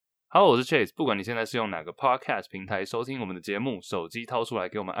好，我是 Chase， 不管你现在是用哪个 podcast 平台收听我们的节目，手机掏出来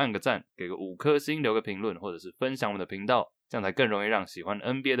给我们按个赞，给个5颗星，留个评论，或者是分享我们的频道，这样才更容易让喜欢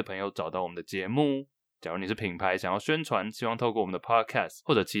NBA 的朋友找到我们的节目。假如你是品牌想要宣传，希望透过我们的 podcast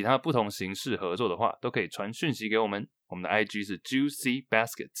或者其他不同形式合作的话，都可以传讯息给我们。我们的 IG 是 Juicy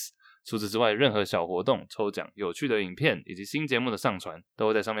Baskets。除此之外，任何小活动、抽奖、有趣的影片以及新节目的上传，都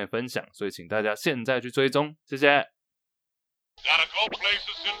会在上面分享，所以请大家现在去追踪，谢谢。Gotta go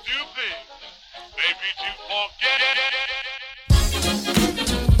places and do things, maybe to forget.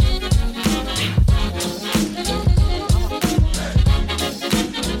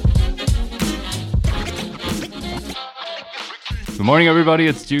 Good morning, everybody.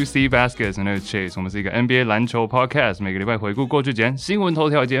 It's Juicy Baskets and it's Chase. 我们是一个 NBA 篮球 podcast， 每个礼拜回顾过去几件新闻头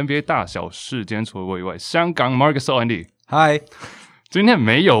条以及 NBA 大小事。今天除了我以外，香港 Marcus Andy。嗨，今天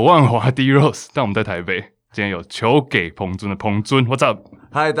没有万华 D Rose， 但我们在台北。今天有球给彭尊的彭尊 ，What's up？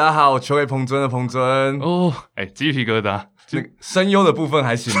 嗨，大家好，球给彭尊的彭尊。哦，鸡皮疙瘩。那声优的部分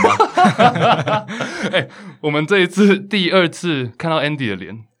还行吧？我们这一次第2次看到 Andy 的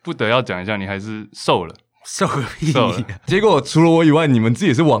脸，不得要讲一下，你还是瘦了。瘦个屁！结果除了我以外，你们自己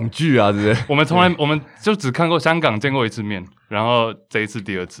也是网剧啊，对不对？我们就只看过香港见过1次面，然后这一次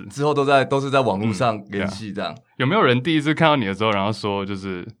第2次，之后都是在网络上联系这样。有没有人第一次看到你的时候，然后说就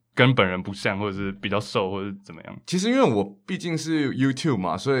是跟本人不像，或者是比较瘦，或者是怎么样？其实因为我毕竟是 YouTube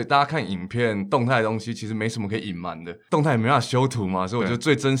嘛，所以大家看影片动态的东西其实没什么可以隐瞒的，动态也没办法修图嘛，所以我就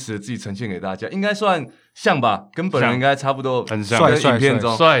最真实的自己呈现给大家，应该算像吧，跟本人应该差不多，很像，跟影片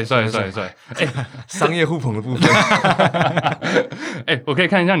中帅。商业互捧的部分。我可以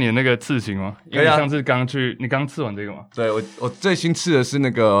看一下你的那个刺青吗？因为可以啊，上次你刚刺完这个吗？对，我最新刺的是那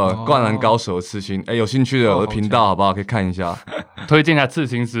个灌篮高手的刺青，有兴趣的我的频道好不好？可以看一下。推荐一下刺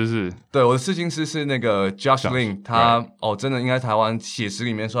青师是？对，我的刺青师是那个 Josh Lin， 他真的应该台湾写实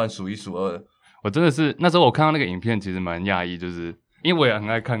里面算数1数2的。我真的是那时候我看到那个影片，其实蛮讶异，就是因为我也很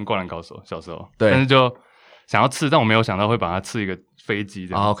爱看灌篮高手，小时候，对，但是就想要刺，但我没有想到会把它刺一个飞机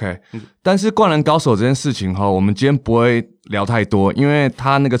这样。OK， 但是灌篮高手这件事情我们今天不会聊太多，因为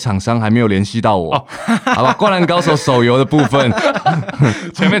他那个厂商还没有联系到我，好吧？灌篮高手手游的部分，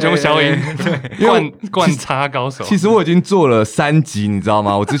前面全部消音，灌插高手。其实我已经做了3集，你知道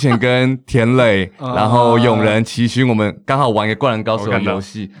吗？我之前跟田磊，然后永仁、齐勋，我们刚好玩一个灌篮高手的游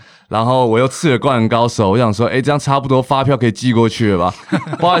戏。然后我又刺了灌篮高手，我想说，这样差不多发票可以寄过去了吧？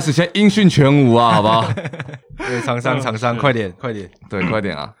不好意思，现在音讯全无啊，好不好？对，厂商，快点，对，快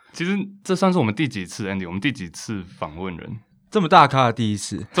点啊！其实这算是我们第几次 Andy？ 我们第几次访问人？这么大咖的第一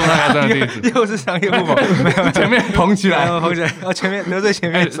次，这么大咖真的第一次，又是商业互捧，没有前面捧起来，前面得罪前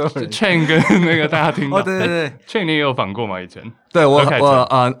面所有人。Chain 跟那个大家听到，对 ，Chain 你也有访过吗？以前？对我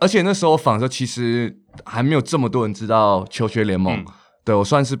而且那时候访的时候，其实还没有这么多人知道球学联盟。对，我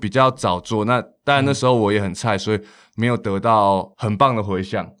算是比较早做，那当然那时候我也很菜，所以没有得到很棒的回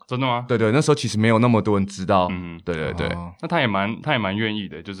响。真的吗？对，那时候其实没有那么多人知道。对。那他也蛮愿意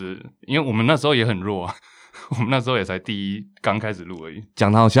的，就是因为我们那时候也很弱啊。我们那时候也才刚开始录而已，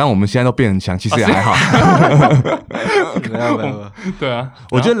讲的好像我们现在都变很强，其实也还好。对啊，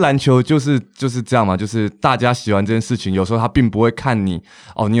我觉得篮球就是这样嘛，就是大家喜欢这件事情，有时候他并不会看你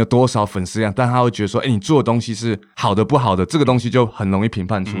你有多少粉丝量，但他会觉得说，你做的东西是好的不好的，这个东西就很容易评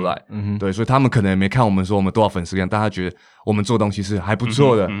判出来。对，所以他们可能也没看我们说我们多少粉丝量，但他觉得我们做的东西是还不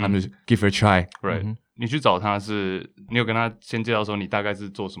错的，他们就 give it a try。Right。你去找他你有跟他先介绍说你大概是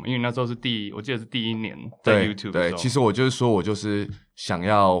做什么？因为那时候我记得是第1年在 YouTube 的时候。对，其实我就是想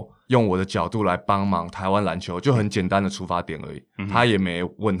要用我的角度来帮忙台湾篮球，就很简单的出发点而已。他也没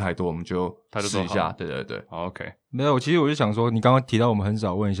问太多，我们就试一下。对。OK， 没有，其实我就想说，你刚刚提到我们很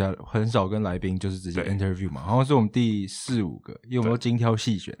少跟来宾就是直接 interview 嘛，好像是我们第4、5个，因为我们都精挑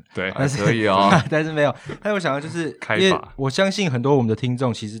细选。对，但是可以哦，但是没有。但我想要就是因为我相信很多我们的听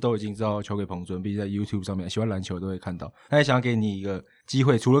众其实都已经知道球给彭尊，毕竟在 YouTube 上面喜欢篮球都会看到。他也想要给你一个机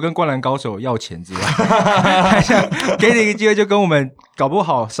会，除了跟灌篮高手要钱之外，还想给你一个机会，就跟我们搞不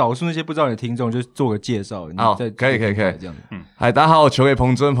好少数那些不知道你的听众就做个介绍。可以这样子。嗨，大家好，我球给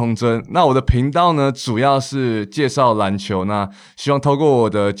彭尊。那我的频道呢，主要是介绍篮球，那希望透过我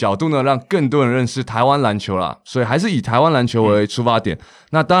的角度呢，让更多人认识台湾篮球啦，所以还是以台湾篮球为出发点。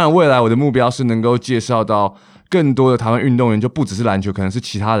那当然，未来我的目标是能够介绍到更多的台湾运动员，就不只是篮球，可能是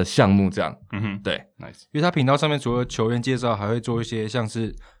其他的项目这样。对 ，nice。因为他频道上面除了球员介绍，还会做一些像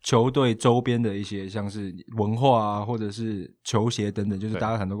是球队周边的一些像是文化啊，或者是球鞋等等，就是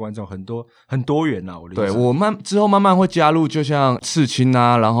大家很多观众很多元啊。对，我之后慢慢会加入，就像刺青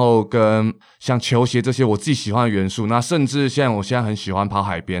啊，然后跟像球鞋这些我自己喜欢的元素。那甚至我现在很喜欢跑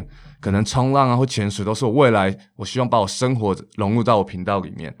海边，可能冲浪啊或潜水，都是我未来我希望把我生活融入到我频道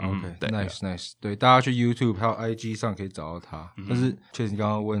里面。OK， 对 nice。对，大家去 YouTube 还有 IG 上可以找到他。但是确实你刚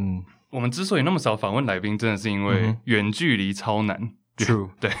刚问，我们之所以那么少访问来宾，真的是因为远距离超难。True，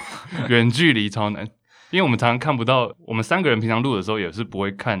 对，远距离超难。因为我们常常看不到，我们3个人平常录的时候也是不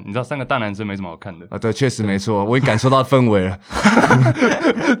会看，你知道3个大男生没什么好看的啊。对，确实没错，我已经感受到氛围了，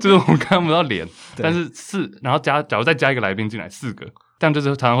就是我们看不到脸，但是然后假如再加一个来宾进来4个，这样就是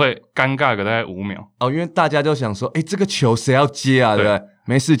常常会尴尬个大概5秒。因为大家就想说，这个球谁要接啊？对不对？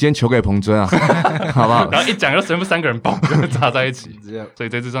没时间球给彭尊啊，好不好？然后一讲就全部3个人爆就插在一起，所以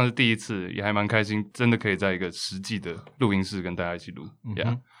这次算是第一次，也还蛮开心，真的可以在一个实际的录音室跟大家一起录。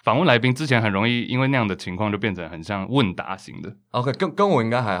访问来宾之前很容易因为那样的情况就变成很像问答型的。OK， 跟我应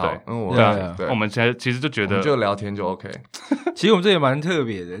该还好，对，我们其实就觉得就聊天就 OK。其实我们这也蛮特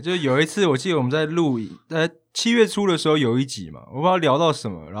别的，就有一次我记得我们在录7月初的时候有一集嘛，我不知道聊到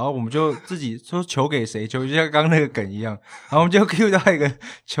什么，然后我们就自己说球给谁，球就像刚刚那个梗一样，然后我们就 cue 到一个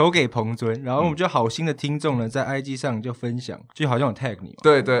球给彭尊，然后我们就好心的听众呢在 IG 上就分享，就好像有 tag 你嘛。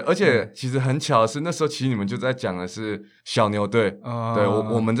对对，而且其实很巧的是，那时候其实你们就在讲的是小牛队，对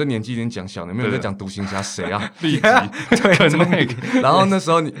我们这年纪有点讲小牛，没有在讲独行侠谁啊？立即对，然后那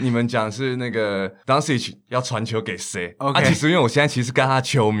时候你们讲是那个 Doncic 要传球给谁？其实因为我现在其实跟他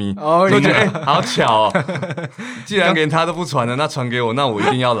球迷，所以我觉得好巧哦。既然连他都不传了，那传给我，那我一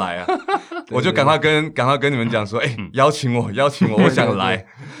定要来啊！我就赶快跟你们讲说，邀请我，我想来。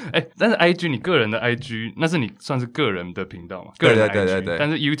但是 IG 你个人的 IG， 那是你算是个人的频道嘛？个人的 IG， 对。但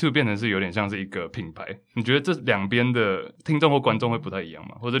是 YouTube 变成是有点像是一个品牌，你觉得这两边的听众或观众会不太一样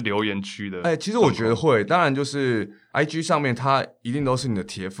吗？或者留言区的？其实我觉得会，当然就是 IG 上面他一定都是你的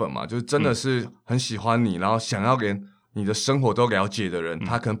铁粉嘛，就是真的是很喜欢你，然后想要连你的生活都了解的人，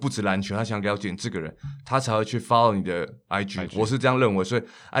他可能不止篮球，他想了解你这个人，他才会去 follow 你的 IG。我是这样认为，所以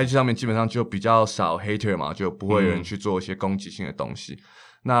IG 上面基本上就比较少 hater 嘛，就不会有人去做一些攻击性的东西。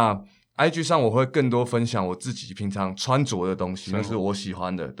那 IG 上我会更多分享我自己平常穿着的东西，那是我喜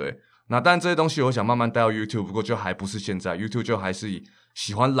欢的。对，那当然这些东西我想慢慢带到 YouTube， 不过就还不是现在 YouTube 就还是以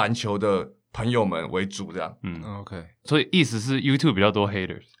喜欢篮球的朋友们为主这样。OK， 所以意思是 YouTube 比較多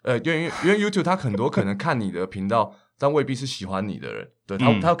haters。因为 YouTube 他很多可能看你的频道，但未必是喜欢你的人。对，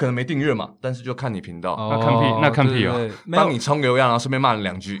他可能没订阅嘛，但是就看你频道。那看屁哦，帮你冲流量，然后顺便骂人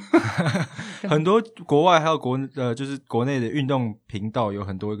2句。很多国外还有就是国内的运动频道有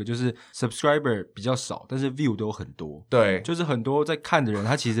很多一个就是 subscriber 比较少，但是 view 都很多。对，就是很多在看的人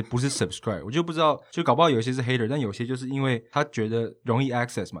他其实不是 subscribe， 我就不知道，就搞不好有些是 hater， 但有些就是因为他觉得容易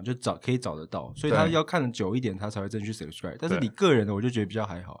access 嘛，就可以找得到，所以他要看得久一点他才会真去 subscribe。但是你个人的我就觉得比较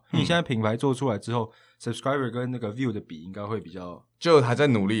还好，因为你现在品牌做出来之后，subscriber 跟那个 view 的比应该会比较，就还在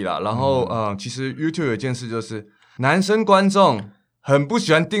努力啦。然后其实 YouTube 有一件事就是男生观众很不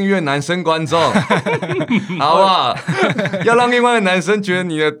喜欢订阅男生观众，好不好？要让另外的男生觉得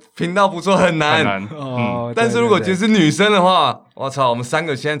你的频道不错很难。但是如果其实是女生的话，我操，我们3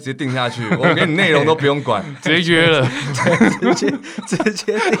个现在直接定下去，我给你内容都不用管，直接约了，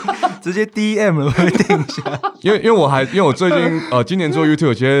直接 DM 了会定下。因为我最近今年做 YouTube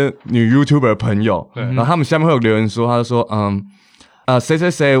有些女 YouTuber 的朋友，然后他们下面会有留言说，他就说谁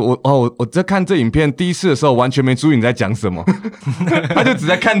谁谁，我在看这影片第一次的时候完全没注意你在讲什么，他就只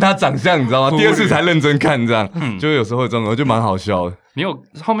在看他长相，你知道吗？第2次才认真看，这样就有时候会这种，就蛮好笑的。你有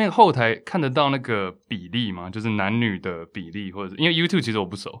后台看得到那个比例吗？就是男女的比例，或者是因为 YouTube 其实我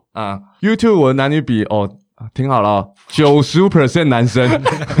不熟YouTube 我的男女比听好了，95% 男生，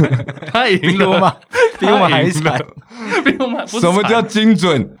他赢了吗？比我们还惨，比我们还不是什么叫精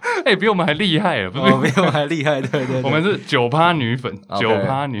准？比我们还厉害了，比我们还厉害，对，我们是9%女粉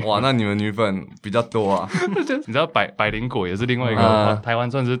，9% 女粉，哇，那你们女粉比较多啊。你知道百灵果也是另外一个台湾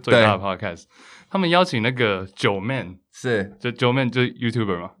算是最大的 podcast，他们邀请那个9man。是，就9man 就是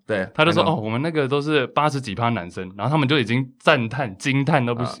YouTuber 嘛，对，他就说我们那个都是80几%男生，然后他们就已经赞叹惊叹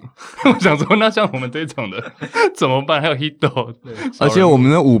都不行。我想说，那像我们这种的怎么办？还有 Hito， 而且我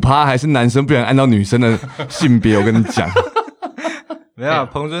们的5%还是男生，不能按照女生的性别。我跟你讲，没有，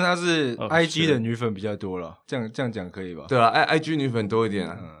彭尊他是 IG 的女粉比较多了，这样讲可以吧？对啊，IG 女粉多一点，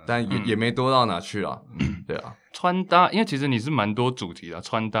但也没多到哪去啊。对啊，穿搭，因为其实你是蛮多主题的，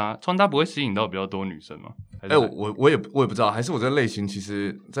穿搭不会吸引到比较多女生吗？我也不知道，还是我这类型其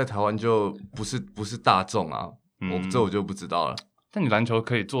实在台湾就不是大众啊，我就不知道了。但你篮球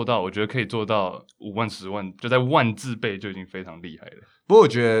可以做到，我觉得可以做到5万、10万，就在万字辈就已经非常厉害了。不过我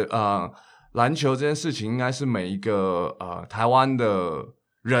觉得篮球这件事情应该是每一个台湾的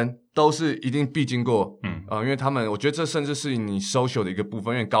人都是一定必经过，因为他们我觉得这甚至是你 social 的一个部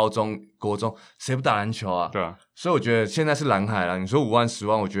分，因为高中、国中谁不打篮球啊？对啊，所以我觉得现在是蓝海啦。你说5万、10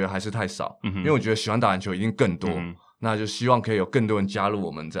万，我觉得还是太少，因为我觉得喜欢打篮球一定更多。那就希望可以有更多人加入我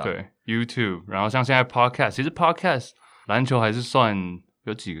们这样。对 YouTube， 然后像现在 Podcast， 其实 Podcast 篮球还是算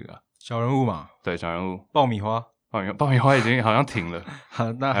有几个啊？小人物嘛，对，小人物，爆米花已经好像停了，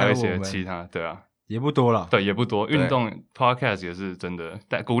那还有一些其他，对啊。也不多啦，对，也不多。运动 podcast 也是真的，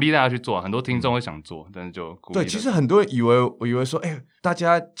但鼓励大家去做，很多听众会想做，但是就鼓励。对，其实很多人以为说，大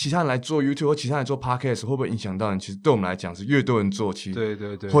家其他人来做 YouTube 或其他人做 podcast 会不会影响到人？其实对我们来讲是越多人做，其实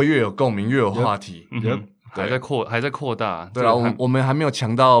对会越有共鸣，越有话题。还在扩大。对啊，我们还没有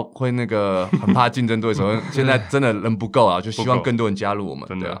强到会那个很怕竞争对手，现在真的人不够啊，就希望更多人加入我们。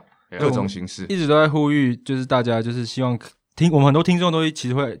真的，各种形式一直都在呼吁，就是大家就是希望。我们很多听众都其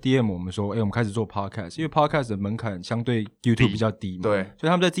实会 DM 我们说，我们开始做 podcast， 因为 podcast 的门槛相对 YouTube 比较低嘛，对，所以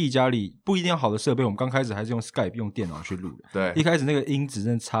他们在自己家里不一定要好的设备，我们刚开始还是用 Skype 用电脑去录的，对，一开始那个音质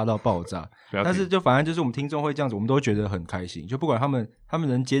真的差到爆炸，但是就反正就是我们听众会这样子，我们都觉得很开心，就不管他们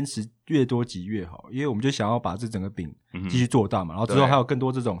能坚持越多集越好，因为我们就想要把这整个饼继续做大嘛，然后之后还有更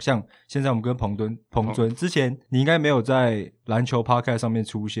多这种像现在我们跟彭尊之前你应该没有在篮球 podcast 上面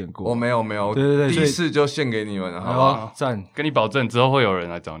出现过，我没有，对，第一次就献给你们了，好不好？赞，跟你保证之后会有人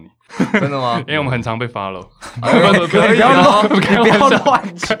来找你。真的吗？因为我们很常被 follow。可以，不要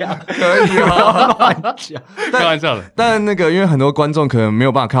乱讲，可以吗？乱讲，开玩笑的。但那个，因为很多观众可能没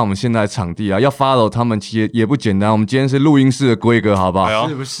有办法看我们现在的场地啊，要 follow 他们其实也不简单。我们今天是录音室的规格，好不好？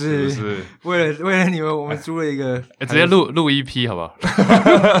是不是？为了你们，我们租了一个，直接录 EP 好不好？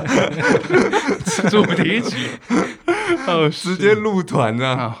主题曲，直接录团这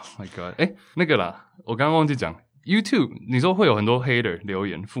样。Oh my god！ 那个啦，我刚刚忘记讲。YouTube， 你说会有很多 hater 留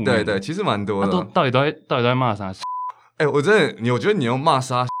言负面，对，其实蛮多的。到底都在骂啥？我真的，我觉得你用骂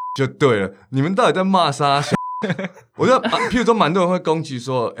啥就对了。你们到底在骂啥？我觉得，譬如说，蛮多人会攻击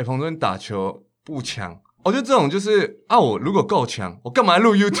说，彭尊打球不强。我觉得这种就是我如果够强，我干嘛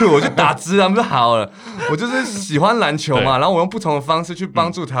录 YouTube？ 我就打直篮不就好了？我就是喜欢篮球嘛，然后我用不同的方式去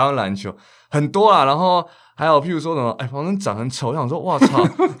帮助台湾篮球，很多啦。然后还有譬如说什么，彭尊长很丑，我想说，哇操，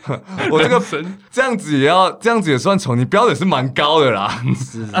我这个这样子也算丑，你标准是蛮高的啦。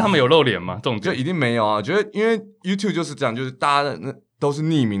他们有露脸吗？这种就一定没有啊。我觉得因为 YouTube 就是这样，就是大家都是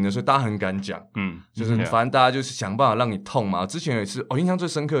匿名的，所以大家很敢讲。就是反正大家就是想办法让你痛嘛。之前有一次，我印象最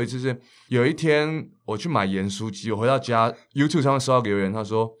深刻的一次是有一天我去买盐酥鸡，我回到家 YouTube 上面收到留言，他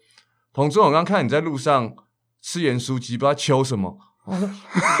说：“彭尊，我刚看你在路上吃盐酥鸡，不知道秋什么。”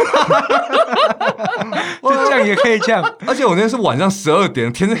就这样也可以这样，而且我那天是晚上12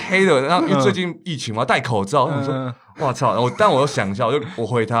点，天是黑的，然后因为最近疫情嘛，戴口罩。我说：“哇操！”但我又想一下，我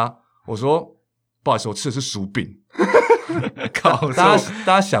回他，我说：“不好意思，我吃的是薯饼。”大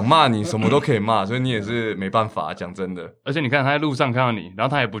家想骂你什么都可以骂，所以你也是没办法，讲真的。而且你看他在路上看到你，然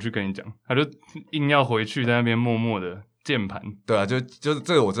后他也不去跟你讲，他就硬要回去在那边默默的键盘。对啊，就是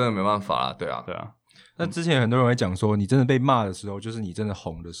这个我真的没办法啦。对啊。那之前很多人会讲说，你真的被骂的时候，就是你真的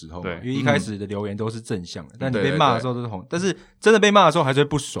红的时候。对，因为一开始的留言都是正向的，但你被骂的时候都是红。但是真的被骂的时候还是会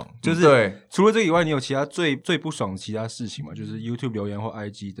不爽。就是对，除了这个以外，你有其他最不爽的其他事情吗？就是 YouTube 留言或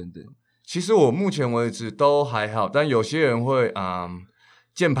IG 等等。其实我目前为止都还好，但有些人会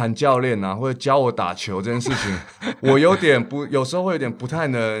键盘教练啊，或者教我打球这件事情，我有时候会有点不太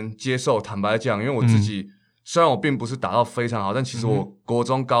能接受。坦白讲，因为我自己虽然我并不是打到非常好，但其实我国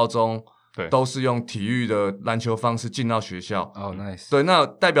中、高中都是用体育的篮球方式进到学校。nice。对，那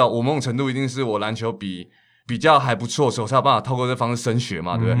代表我某种程度一定是我篮球比较还不错，所以我才有办法透过这方式升学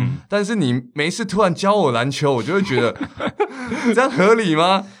嘛，对不对？但是你没事突然教我篮球，我就会觉得这样合理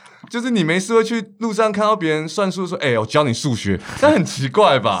吗？就是你没事会去路上看到别人算数说我教你数学，这很奇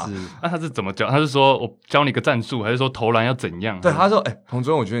怪吧？那他是怎么教？他是说我教你个战术，还是说投篮要怎样？对，他说彭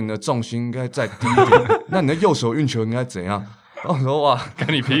尊，我觉得你的重心应该再低一点，那你的右手运球应该怎样？然后我说哇，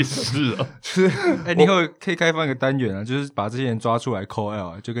干你屁事哦！就是你以后可以开放一个单元啊，就是把这些人抓出来 call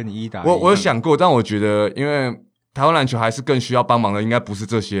out， 就跟你1打1。我有想过，但我觉得因为台湾篮球还是更需要帮忙的，应该不是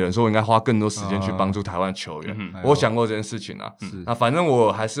这些人，所以我应该花更多时间去帮助台湾球员。我想过这件事情啊，那反正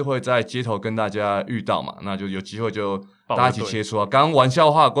我还是会在街头跟大家遇到嘛，那就有机会就大家一起切磋啊。刚刚玩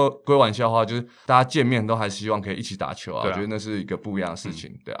笑话归玩笑话，就是大家见面都还希望可以一起打球啊，我觉得那是一个不一样的事情，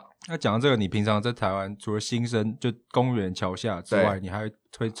对啊。那讲到这个，你平常在台湾除了新生就公园桥下之外，你还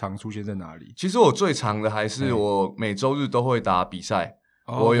会常出现在哪里？其实我最常的还是我每周日都会打比赛。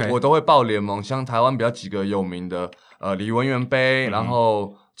我都会报联盟，像台湾比较几个有名的李文源杯，然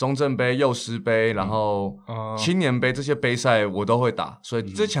后中正杯、幼师杯，然后青年杯这些杯赛我都会打，所以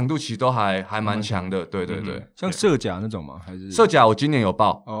这强度其实都还蛮强的。对对对，像社甲那种吗？还是社甲我今年有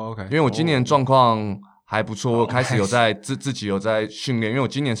报？OK， 因为我今年状况还不错，我开始有在自己有在训练，因为我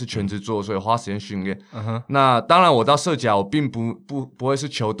今年是全职做，所以花时间训练。那当然，我到社甲我并不会是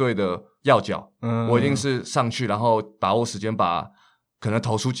球队的要角，我一定是上去，然后把握时间，把可能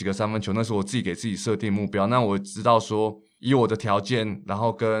投出几个3分球，那是我自己给自己设定目标。那我知道说，以我的条件，然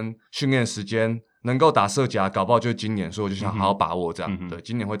后跟训练时间，能够打社甲，搞不好就是今年，所以我就想好好把握这样。对，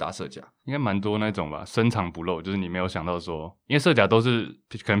今年会打社甲，应该蛮多那种吧，深藏不露，就是你没有想到说，因为社甲都是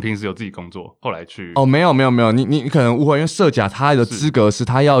可能平时有自己工作，后来去没有，你可能误会，因为社甲它的资格是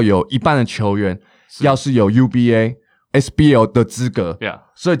它要有一半的球员要是有 UBA、SBL 的资格，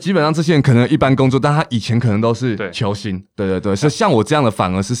所以基本上这些人可能一般工作，但他以前可能都是球星，对，所以像我这样的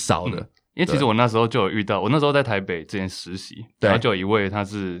反而是少的。因为其实我那时候就有遇到，我那时候在台北之前实习，然后就有一位他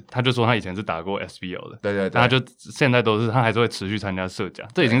就说他以前是打过 SBL 的，对，他就现在他还是会持续参加社甲，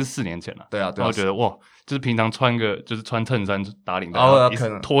这已经是4年前了。对啊，然后我觉得哇，就是平常就是穿衬衫打领带，可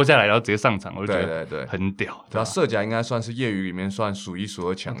能脱下来然后直接上场，我就觉得对很屌。对啊，社甲应该算是业余里面算数1数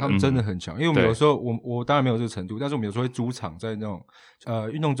2强的，他们真的很强。因为我们有时候我当然没有这个程度，但是我们有时候会租场在那种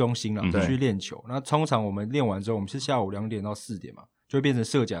运动中心啦去练球。那通常我们练完之后，我们是下午2点到4点嘛。就会变成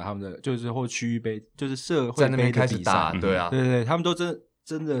社甲他们的，就是或区域杯，就是社会杯的比赛，对啊，对，他们都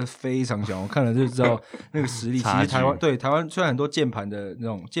真的非常强，我看了就知道那个实力。其实台湾虽然很多键盘的那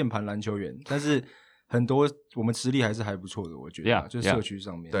种键盘篮球员，但是很多我们实力还是还不错的，我觉得，就社区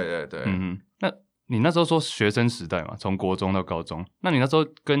上面。对，那你那时候说学生时代嘛，从国中到高中，那你那时候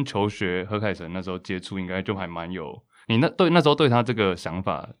跟求学何凯成那时候接触，应该就还蛮有。你那时候对他这个想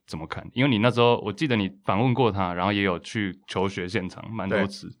法怎么看？因为你那时候我记得你访问过他，然后也有去求学现场蛮多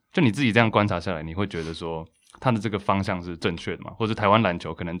次。就你自己这样观察下来，你会觉得说他的这个方向是正确的吗？或者台湾篮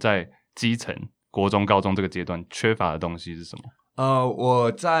球可能在基层国中、高中这个阶段缺乏的东西是什么？我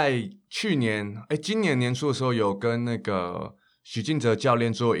在今年年初的时候有跟那个许晋哲教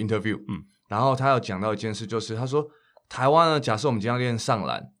练做 interview，然后他有讲到一件事，就是他说台湾呢，假设我们今天要练上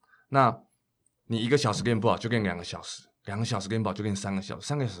篮，那你1个小时练不好就练2个小时，2个小时练不好就练3个小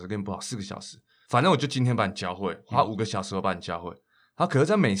时，3个小时练不好4个小时，反正我就今天把你教会，花5个小时我把你教会。他可是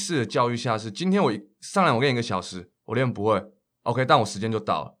在美式的教育下是，今天我上篮我练1个小时，我练不会 ，OK， 但我时间就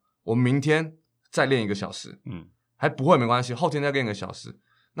到了，我明天再练1个小时，还不会没关系，后天再练1个小时。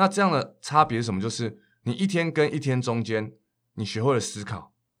那这样的差别是什么？就是你一天跟一天中间，你学会了思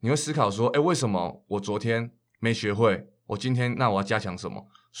考，你会思考说，为什么我昨天没学会，我今天那我要加强什么？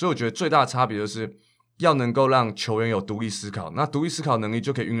所以我觉得最大的差别就是要能够让球员有独立思考，那独立思考能力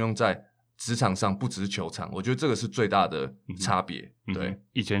就可以运用在职场上，不只是球场。我觉得这个是最大的差别。对，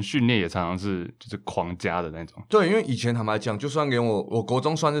以前训练也常常是就是狂加的那种。对，因为以前坦白讲，就算连我国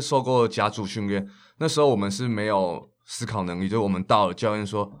中算是受过甲组训练，那时候我们是没有思考能力，就是我们到了教练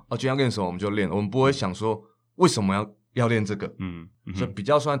说今天要练什么我们就练，我们不会想说为什么要练这个，所以比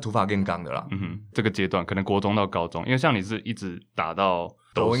较算土法炼钢的啦。这个阶段可能国中到高中，因为像你是一直打到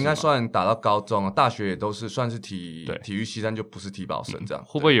我应该算打到高中，大学也都是算是体育系，但就不是体保生这样。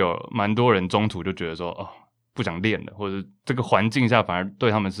会不会有蛮多人中途就觉得说不想练了，或者这个环境下反而对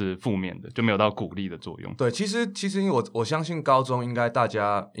他们是负面的，就没有到鼓励的作用？对，其实因为我相信高中大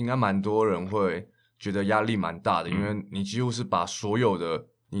家应该蛮多人会觉得压力蛮大的，因为你几乎是把所有的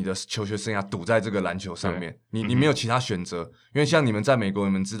你的求学生涯赌在这个篮球上面，你没有其他选择。因为像你们在美国，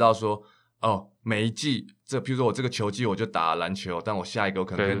你们知道说每一季比如说我这个球季我就打篮球，但我下一个我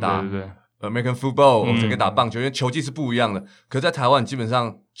可能可以打American football，我可以打棒球，因为球季是不一样的。可是在台湾基本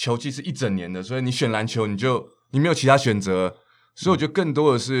上球季是1整年的，所以你选篮球你没有其他选择，所以我觉得更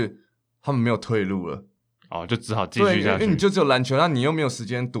多的是他们没有退路了。就只好继续下去。因为你就只有篮球，那你又没有时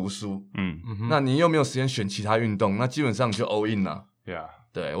间读书，那你又没有时间选其他运动，那基本上你就 all in 了。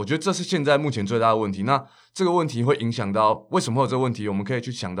对，我觉得这是现在目前最大的问题。那这个问题会影响到为什么会有这个问题？我们可以去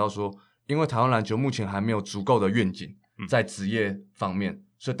想到说，因为台湾篮球目前还没有足够的愿景在职业方面，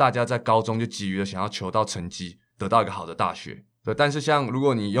所以大家在高中就急于的想要求到成绩，得到一个好的大学。对，但是像如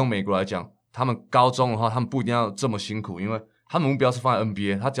果你用美国来讲，他们高中的话，他们不一定要这么辛苦，因为他们目标是放在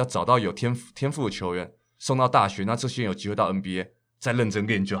NBA， 他只要找到有天赋的球员送到大学，那这些人有机会到 NBA 再认真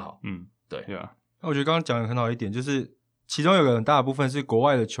练就好。对。那我觉得刚刚讲的很好一点，就是其中有个很大的部分是国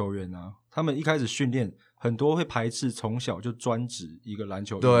外的球员啊，他们一开始训练很多会排斥从小就专职一个篮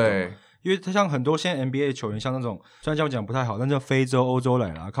球运动。对，因为他像很多现在 NBA 球员，像那种虽然这样讲不太好，但是非洲、欧洲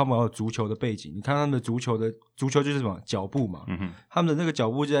来啦，他们有足球的背景。你看他们的足球就是什么脚步嘛，他们的那个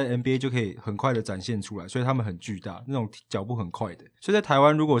脚步就在 NBA 就可以很快的展现出来，所以他们很巨大，那种脚步很快的。所以在台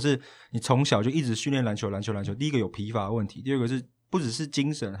湾，如果是你从小就一直训练篮球，第一个有疲乏的问题，第二个是不只是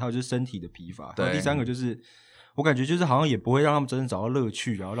精神，还有就是身体的疲乏，第三个就是我感觉就是好像也不会让他们真的找到乐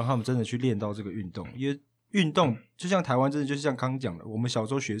趣，然后让他们真的去练到这个运动，因为运动就像台湾真的就是像刚刚讲的，我们小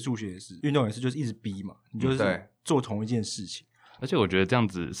时候学数学也是，运动也是就是一直逼嘛，你就是做同一件事情。而且我觉得这样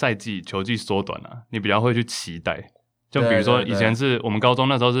子赛季球季缩短啊，你比较会去期待。就比如说以前是我们高中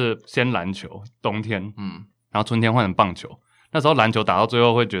那时候是先篮球，冬天，然后春天换成棒球。那时候篮球打到最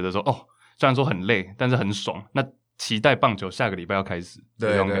后会觉得说，哦，虽然说很累，但是很爽。那期待棒球下个礼拜要开始，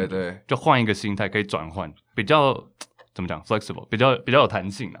对，就换一个心态可以转换，比较怎么讲 flexible， 比较有弹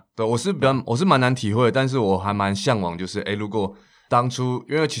性啊。对，我是蛮难体会的，但是我还蛮向往，就是如果当初，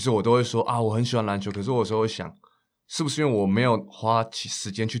因为其实我都会说啊，我很喜欢篮球，可是我有时候会想，是不是因为我没有花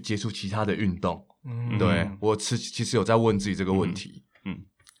时间去接触其他的运动？对，我其实有在问自己这个问题。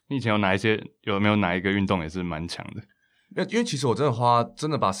你以前有没有哪一个运动也是蛮强的？因为其实我真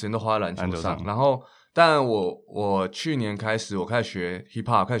的把时间都花在篮球上，然后但我去年开始学 hip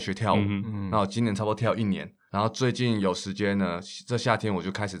hop， 开始学跳舞，然后今年差不多跳1年，然后最近有时间呢，这夏天我就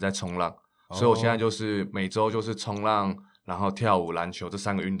开始在冲浪，所以我现在就是每周就是冲浪，然后跳舞、篮球这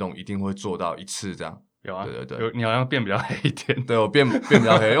3个运动一定会做到1次这样。有啊，对，你好像变比较黑一点。对，我变比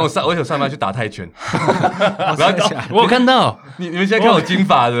较黑，因为我有上班去打泰拳。我有看到你们现在看我金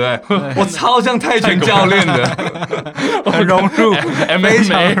发对不对？我超像泰拳教练的，很融入，非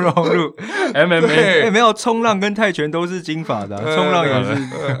常融入 MMA。没有冲浪跟泰拳都是金发的，冲浪也是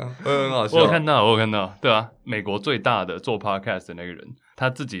很好笑。我有看到，对啊，美国最大的做 podcast 的那个人，他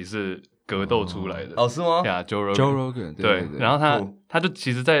自己是格斗出来的。哦，是吗？Joe Rogan， 对，然后他就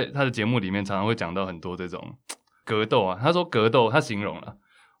其实在他的节目里面常常会讲到很多这种格斗啊。他说格斗，他形容了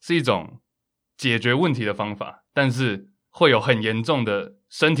是一种解决问题的方法，但是会有很严重的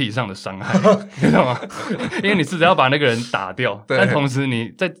身体上的伤害，你知道吗？因为你试着要把那个人打掉，但同时你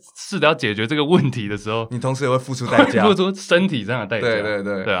在试着要解决这个问题的时候，你同时也会付出代价，付出身体上的代价。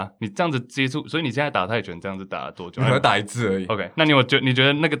对啊，你这样子接触，所以你现在打泰拳这样子打了多久？我才打1次而已。OK， 那你觉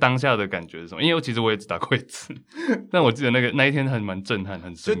得那个当下的感觉是什么？因为其实我也只打过1次，但我记得那一天蛮震撼，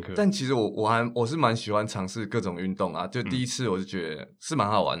很深刻。但其实我是蛮喜欢尝试各种运动啊，就第一次我就觉得是蛮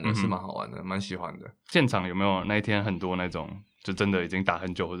好玩的，蛮喜欢的。现场有没有那一天很多那种？就真的已经打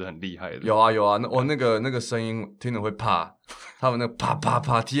很久或者很厉害的。有啊，我那个声音听了会怕，他们那个啪啪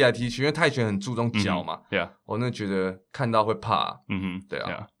啪踢来踢去，因为泰拳很注重脚嘛。对啊，我那觉得看到会怕。对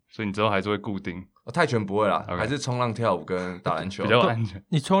啊，所以你之后还是会固定。泰拳不会啦，还是冲浪、跳舞跟打篮球比较安全。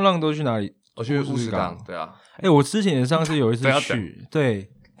你冲浪都去哪里？我去乌石港。对啊，我之前也上次有一次去，对，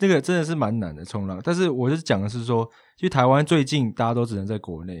这个真的是蛮难的冲浪，但是我就是讲的是说。其实台湾最近大家都只能在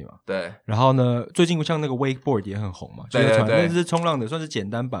国内嘛，对。然后呢，最近像那个 wakeboard 也很红嘛，对，那是冲浪的，算是简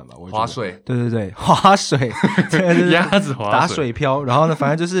单版吧。我觉得划水，对，划水，鸭子划水，打水漂。然后呢，反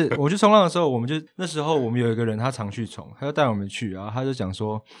正就是我去冲浪的时候，那时候我们有一个人他常去冲，他就带我们去，然后他就讲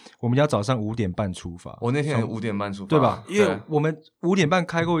说，我们要早上5点半出发。我那天5点半出发，对吧？因为我们5点半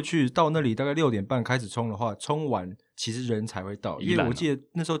开过去，到那里大概6点半开始冲的话，冲完。其实人才会到，因为我记得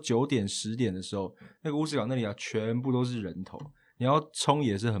那时候9点10点的时候，那个乌石港那里啊，全部都是人头，你要冲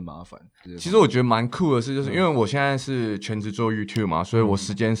也是很麻烦。其实我觉得蛮酷的是，就是因为我现在是全职做 YouTube 嘛，所以我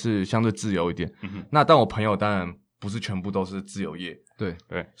时间是相对自由一点。那但我朋友当然不是全部都是自由业，对，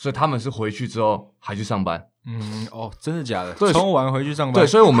所以他们是回去之后还去上班。真的假的？对，冲完回去上班。对，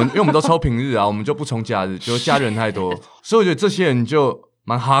所以因为我们都抽平日啊，我们就不冲假日，就假日人太多，所以我觉得这些人就。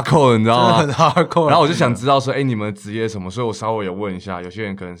蛮 hardcore 的，你知道吗？真的很 hardcore。然后我就想知道说，你们的职业什么？所以我稍微有问一下，有些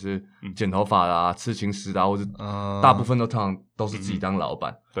人可能是剪头发的啊、刺青师的啊，或者大部分通常都是自己当老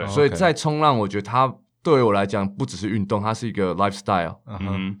板。对，所以在冲浪，我觉得它对于我来讲不只是运动，它是一个 lifestyle。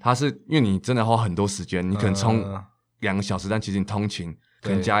它是因为你真的花很多时间，你可能冲2个小时，但其实你通勤可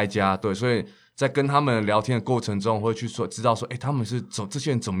能加一加，对，所以在跟他们聊天的过程中，我会去知道说，他们是这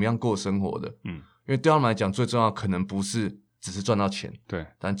些人怎么样过生活的？因为对他们来讲，最重要可能不是。只是赚到钱，对，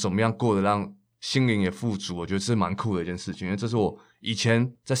但怎么样过得让心灵也富足，我觉得是蛮酷的一件事情，因为这是我以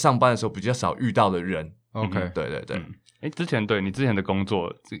前在上班的时候比较少遇到的人。OK，对。之前你之前的工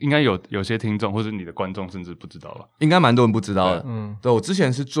作，应该有些听众或者你的观众甚至不知道吧？应该蛮多人不知道的。对，我之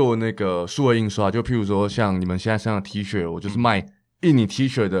前是做那个数位印刷，就譬如说像你们现在身上的 T 恤，我就是卖印你 T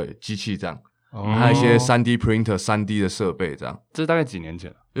恤的机器这样。还有一些 3D printer 3D 的设备这样。这是大概几年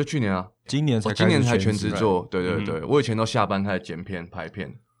前就去年啊，今年才全职做。对，我以前都下班开始剪片拍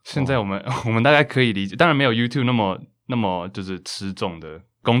片。现在我们大概可以理解，当然没有 YouTube 那么就是吃重的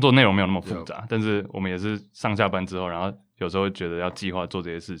工作内容没有那么复杂，但是我们也是上下班之后，然后有时候会觉得要计划做这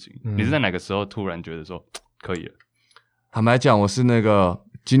些事情。你是在哪个时候突然觉得说可以了？坦白讲，我是那个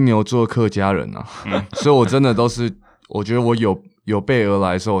金牛座客家人啊，所以我真的都是，我觉得我有备而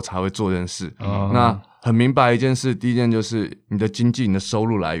来的时候，我才会做这件事。那很明白一件事，第一件就是你的经济、你的收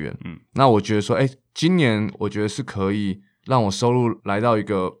入来源。那我觉得说，今年我觉得是可以让我收入来到一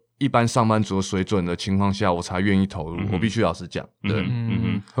个一般上班族的水准的情况下，我才愿意投入。我必须老实讲，对，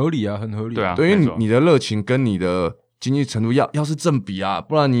合理啊，很合理。对啊，对，因为你的热情跟你的经济程度要是正比啊，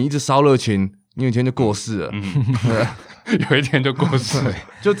不然你一直烧热情，你有一天就过世了。有一天就过世了，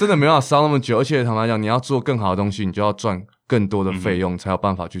就真的没办法烧那么久。而且坦白讲，你要做更好的东西，你就要赚更多的费用，才有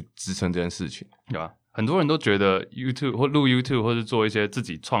办法去支撑这件事情，对吧？很多人都觉得 YouTube 或录 YouTube 或是做一些自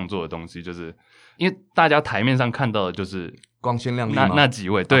己创作的东西，就是因为大家台面上看到的就是光鲜亮丽那几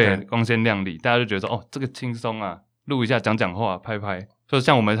位，对， Okay. 光鲜亮丽，大家就觉得说这个轻松啊，录一下讲话拍拍，就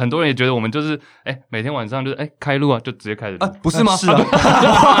像我们很多人也觉得我们就是每天晚上就是开录啊，就直接开始录不是吗？是啊，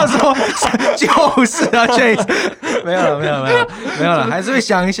我说就是啊 ，Chase 没有了，还是会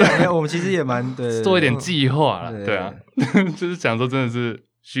想一想。我们其实也蛮做一点计划啦，对啊，就是想说真的是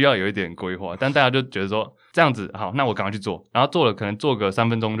需要有一点规划，但大家就觉得说这样子好，那我赶快去做，然后做了可能做个3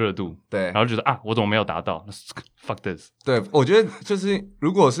分钟热度，对，然后觉得我怎么没有达到 ？Fuck this！ 对，我觉得就是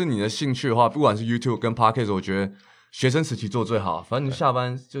如果是你的兴趣的话，不管是 YouTube 跟 Podcast， 我觉得学生时期做最好。反正你下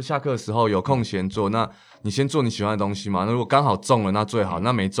班就下课的时候有空闲做，那你先做你喜欢的东西嘛。那如果刚好中了，那最好；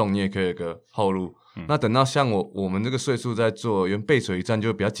那没中，你也可以有个后路。那等到像我们这个岁数在做，原背水一战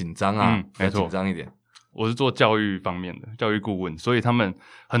就比较紧张啊，比较紧张一点。我是做教育方面的教育顾问，所以他们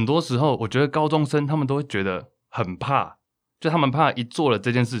很多时候，我觉得高中生他们都会觉得很怕，就他们怕一做了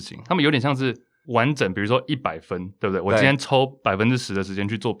这件事情，他们有点像是完整，比如说100分，对不对？我今天抽10%的时间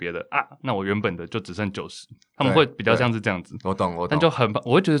去做别的那我原本的就只剩90%，他们会比较像是这样子。我懂，但就很怕，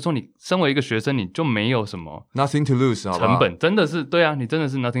我会觉得说，你身为一个学生，你就没有什么 nothing to lose， 成本，真的是对啊，你真的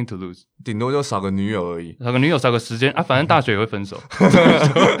是 nothing to lose， 顶多就少个女友而已，少个女友，少个时间反正大学也会分手，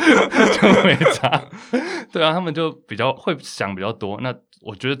就没差。对啊，他们就比较会想比较多。那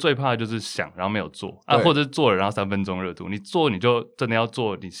我觉得最怕的就是想，然后没有做或者是做了然后3分钟热度。你做你就真的要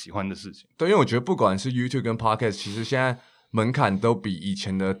做你喜欢的事情。对，因为我觉得不管是 YouTube 跟 Podcast， 其实现在门槛都比以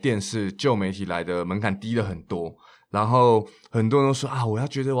前的电视旧媒体来的门槛低了很多。然后很多人都说我要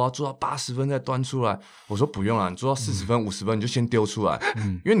觉得我要做到80分再端出来。我说不用啦，你做到40分、50分你就先丢出来，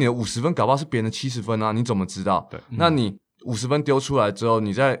因为你的50分搞不好是别人的70分啊，你怎么知道？对，那你50分丢出来之后，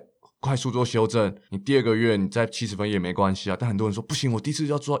你再快速做修正，你第2个月你再70分也没关系啊。但很多人说不行，我第一次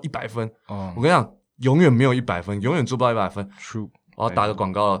就要做到100分。我跟你讲，永远没有100分，永远做不到100分。True， 我要打个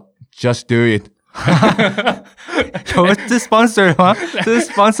广告了 ，Just do it。这 sponsor 吗？这是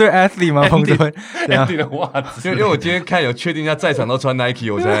sponsor athlete 吗？彭总，Andy 的袜子，因为我今天看有确定一下在场都穿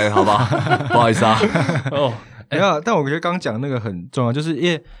Nike， 我才好吧，不好意思啊。没有，但我觉得刚讲那个很重要，就是因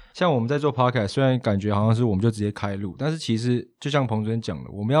为像我们在做 podcast， 虽然感觉好像是我们就直接开录，但是其实就像彭主任讲的，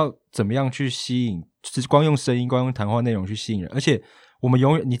我们要怎么样去吸引，就是光用声音、光用谈话内容去吸引人，而且我们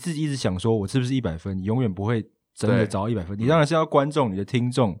永远你自己一直想说我是不是100分，你永远不会真的找到100分，你当然是要观众、你的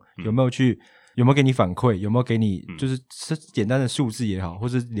听众有没有给你反馈，有没有给你就是简单的数字也好，或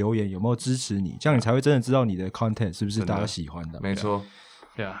是留言有没有支持你，这样你才会真的知道你的 content 是不是大家喜欢的。没错。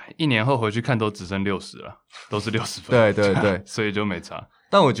对啊，1年后回去看都只剩60了，都是60分。对，所以就没差。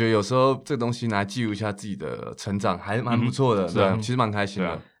但我觉得有时候这个东西拿来记录一下自己的成长，还蛮不错的，对，其实蛮开心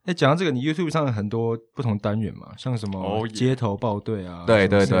的。讲到这个，你 YouTube 上有很多不同单元嘛，像什么街头报队啊，对，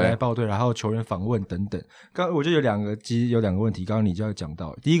来报队，然后球员访问等等。刚我觉得有两个问题，刚刚你就要讲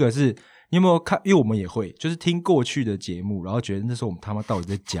到，第一个是你有没有看？因为我们也会，就是听过去的节目，然后觉得那时候我们他妈到底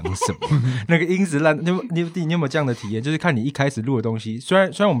在讲什么？那个音质烂，你有没有这样的体验？就是看你一开始录的东西，虽然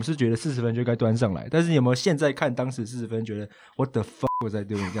我们是觉得40分就该端上来，但是你有没有现在看当时40分，觉得 What the fuck 我在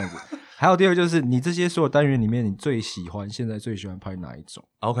丢你这样子？还有第二个就是你这些所有单元里面，你现在最喜欢拍哪一种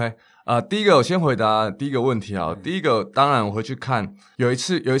 ？OK， 第一个我先回答第一个问题啊。第一个当然我会去看，有一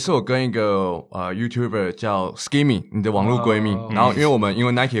次我跟一个YouTuber 叫 Skimmy， 你的网络闺蜜，然后因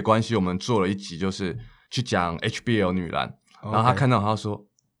为 Nike 的关系，我们做了一集就是去讲 HBL 女篮，然后他看到他说：“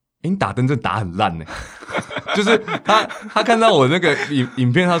你打灯真打很烂呢。”就是他看到我那个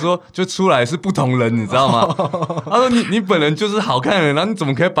影片，他说就出来是不同人，你知道吗？他说你本人就是好看的人，然后你怎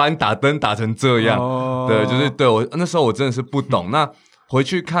么可以把你打灯打成这样？对，就是对我那时候我真的是不懂。那回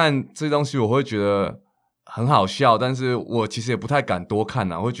去看这东西，我会觉得很好笑，但是我其实也不太敢多看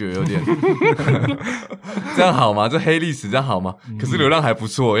啊，会觉得有点这样好吗？这黑历史这样好吗？可是流量还不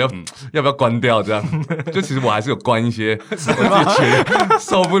错，要不要关掉？这样就其实我还是有关一些我自己觉得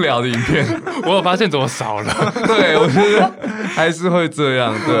受不了的影片。我有发现怎么少了？对，我觉得还是会这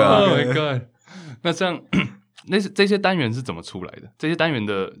样，对啊。Oh my god！ 那像这些单元是怎么出来的？这些单元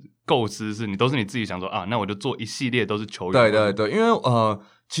的构思都是你自己想说啊，那我就做一系列都是球员。对，因为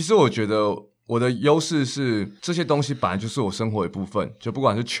其实我觉得我的优势是这些东西本来就是我生活一部分，就不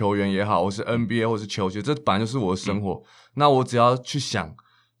管是球员也好，或是 NBA 或是球鞋，这本来就是我的生活。那我只要去想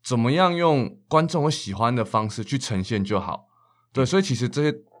怎么样用观众会喜欢的方式去呈现就好。对，所以其实这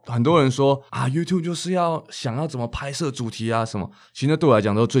些很多人说啊 ，YouTube 就是想要怎么拍摄主题啊什么，其实那对我来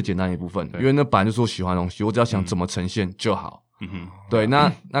讲都是最简单的一部分，因为那本来就是我喜欢的东西，我只要想怎么呈现就好。对，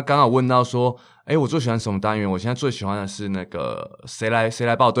那刚好问到说，我最喜欢什么单元？我现在最喜欢的是那个谁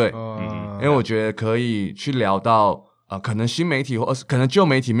来报队，因为我觉得可以去聊到可能新媒体或可能旧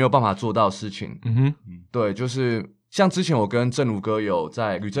媒体没有办法做到的事情。对，就是像之前我跟吕正如哥有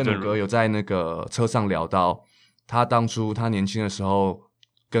在那个车上聊到，他当初他年轻的时候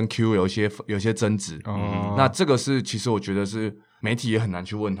跟 Q 有一些争执。那这个是其实我觉得是媒体也很难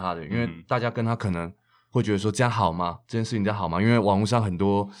去问他的，因为大家跟他可能会觉得说这样好吗？这件事情这样好吗？因为网络上很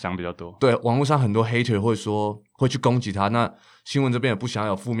多想比较多，对，网络上很多 hater 会说会去攻击他，那新闻这边也不想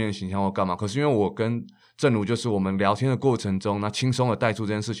有负面的形象或干嘛。可是因为我跟正如就是我们聊天的过程中，那轻松的带出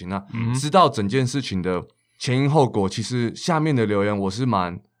这件事情，那知道整件事情的前因后果，其实下面的留言我是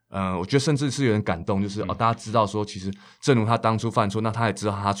蛮我觉得甚至是有点感动，就是大家知道说其实正如他当初犯错，那他也知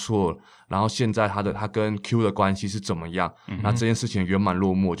道他错了，然后现在他跟 Q 的关系是怎么样，那这件事情圆满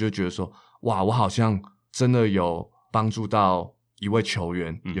落幕，就觉得说哇，我好像真的有帮助到一位球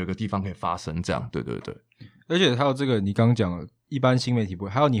员，有一个地方可以发声，这样，对。而且还有这个，你刚刚讲了，一般新媒体不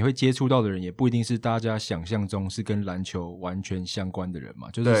会，还有你会接触到的人，也不一定是大家想象中是跟篮球完全相关的人嘛。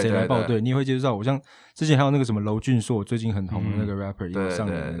就是谁来报队，你也会接触到。我像之前还有那个什么娄俊硕，最近很红的那个 rapper 也有上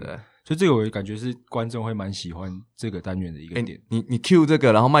的那个。所以这个我感觉是观众会蛮喜欢这个单元的一个点。你 cue 这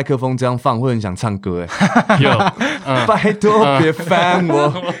个，然后麦克风这样放，会很想唱歌拜托别烦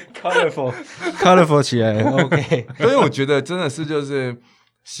我，colorful 起来 ，OK。所以我觉得真的是就是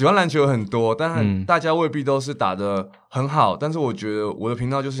喜欢篮球很多，但大家未必都是打得很好。但是我觉得我的频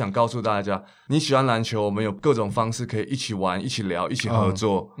道就是想告诉大家，你喜欢篮球，我们有各种方式可以一起玩、一起聊、一起合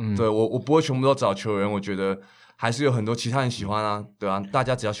作。对，我不会全部都找球员，我觉得还是有很多其他人喜欢啊，对啊，大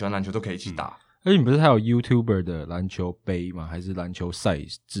家只要喜欢篮球都可以一起打。而且你不是还有 YouTuber 的篮球杯吗？还是篮球赛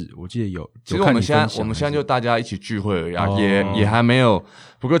制？我记得有。其实我们现在就大家一起聚会而已啊，也还没有。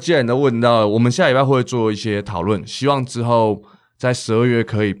不过既然你都问到了，我们下礼拜会做一些讨论，希望之后在12月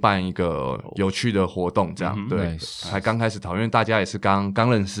可以办一个有趣的活动，这样对。才刚开始讨论，因为大家也是刚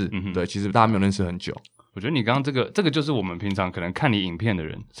认识，对，其实大家没有认识很久。我觉得你刚刚这个就是我们平常可能看你影片的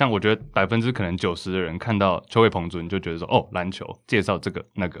人，像我觉得90%的人看到邱伟彭尊就觉得说哦，篮球介绍这个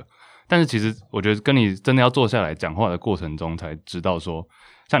那个，但是其实我觉得跟你真的要坐下来讲话的过程中才知道说，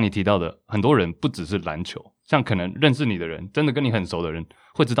像你提到的，很多人不只是篮球，像可能认识你的人，真的跟你很熟的人，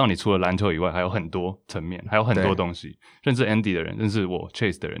会知道你除了篮球以外还有很多层面，还有很多东西。认识 Andy 的人，认识我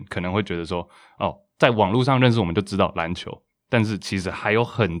Chase 的人，可能会觉得说哦，在网络上认识我们就知道篮球，但是其实还有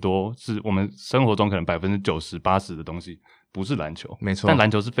很多是我们生活中可能90%、80%的东西不是篮球，没错。但篮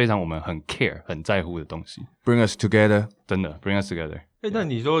球是非常我们很 care、很在乎的东西。Bring us together， 真的 Bring us together。那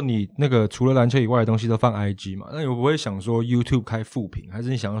你说你那个除了篮球以外的东西都放 IG 嘛？那你不会想说 YouTube 开副频，还是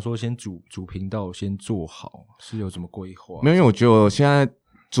你想要说先主频道先做好，是有什么规划？没有，因为我觉得我现在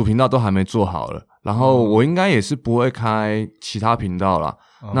主频道都还没做好了，然后我应该也是不会开其他频道啦。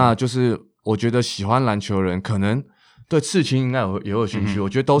那就是我觉得喜欢篮球的人可能对刺青应该也有兴趣，我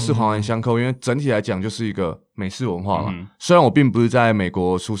觉得都是环环相扣，因为整体来讲就是一个美式文化嘛。虽然我并不是在美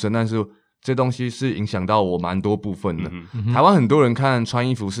国出生，但是这东西是影响到我蛮多部分的。台湾很多人看穿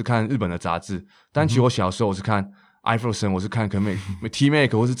衣服是看日本的杂志，但其实我小时候我是看艾弗森，我是看可能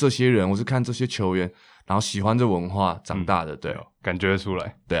T-Mac 或是这些人，我是看这些球员，然后喜欢这文化长大的。对，感觉出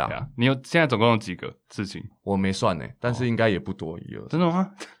来。对啊，你现在总共有几个刺青？我没算但是应该也不多，真的吗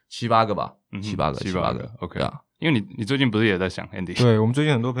？7、8个吧，7、8个。OK 啊。因为你最近不是也在想 Andy？ 对，我们最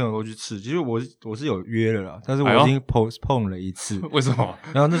近很多朋友都去刺，其实我是有约了啦，但是我已经 postpone 了一次。为什么？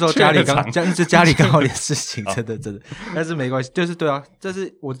然后那时候家里刚好有事情，真的，但是没关系，就是对啊，这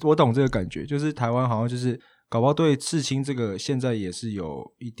是我懂这个感觉，就是台湾好像就是搞不好对刺青这个现在也是有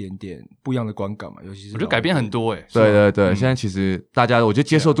一点点不一样的观感嘛，尤其是我觉得改变很多对，现在其实大家我觉得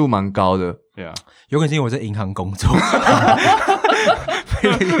接受度蛮高的。对啊，有可能是因为我在银行工作。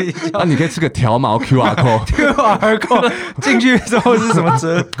那你可以吃个条毛 QR code，QR code 进去之后是什么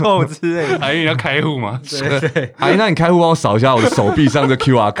折扣之类的？阿姨你要开户吗？对，阿姨，那你开户帮我扫一下我的手臂上的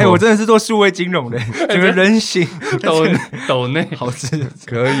QR code。我真的是做数位金融的，整个人形抖内好吃，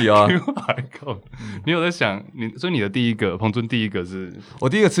可以啊。QR code，你有在想所以你的第一个彭尊第一个是我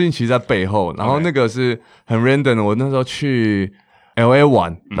第一个刺青其实在背后，然后那个是很 random 的。我那时候去 LA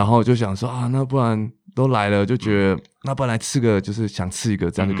玩，然后就想说啊，那不然都来了，就觉得那不然来刺个，就是想刺一个，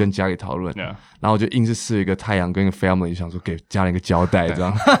这样就跟家里讨论。然后我就硬是刺一个太阳跟一个 family， 想说给家人一个交代，这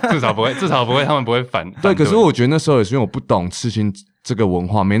样至少不会，他们不会反对。可是我觉得那时候也是因为我不懂刺青这个文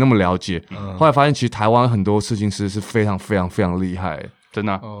化，没那么了解。后来发现其实台湾很多刺青师是非常非常非常厉害，真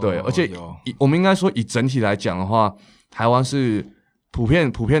的。对，而且我们应该说以整体来讲的话，台湾是普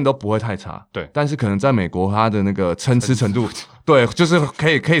遍都不会太差。对，但是可能在美国它的那个参差程度，对，就是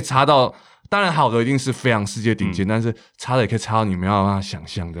可以差到。当然好的一定是非常世界顶尖，但是差的也可以差到你没有办法想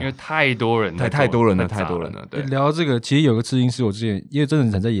象的，因为太多人了。对，聊到这个，其实有个刺青师，我之前因为真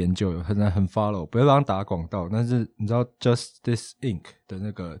的很在研究，很 follow， 不要帮他打广告，但是你知道 Justice Inc 的那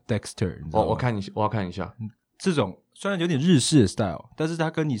个 Dexter， 你知道吗？我要看一下。这种虽然有点日式的 style， 但是他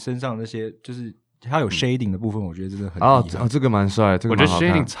跟你身上那些就是他有 shading 的部分，我觉得真的很厉害。这个蛮帅，这个蛮好看。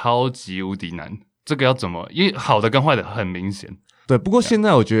我觉得 shading 超级无敌难，这个要怎么？因为好的跟坏的很明显。对，不过现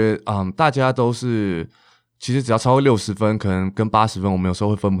在我觉得，大家都是其实只要超过60分，可能跟80分，我们有时候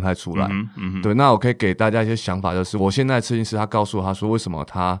会分不太出来。对，那我可以给大家一些想法，就是我现在刺青师他告诉我，他说为什么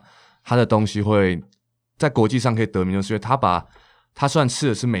他的东西会在国际上可以得名，就是因为他虽然刺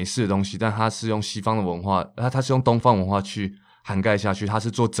的是美式的东西，但他是用西方的文化，他是用东方文化去涵盖下去，他是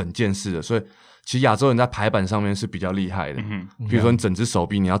做整件事的，所以其实亚洲人在排版上面是比较厉害的。比如说你整只手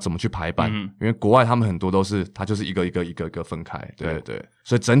臂你要怎么去排版，因为国外他们很多都是他就是一个分开。对，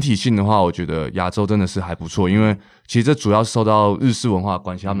所以整体性的话，我觉得亚洲真的是还不错，因为其实这主要是受到日式文化的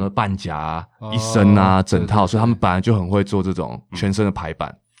关系，他们的半甲一身整套，所以他们本来就很会做这种全身的排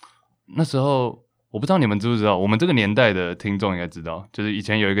版。那时候我不知道你们知不知道，我们这个年代的听众应该知道，就是以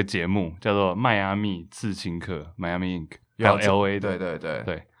前有一个节目叫做迈阿密刺青客 Miami Ink， 还有 LA 的。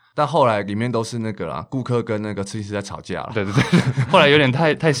对。但后来里面都是那个啦，顾客跟那个刺青师在吵架了。对，后来有点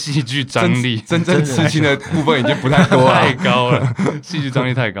太戏剧张力，真正刺青的部分已经不太多了，太高了，戏剧张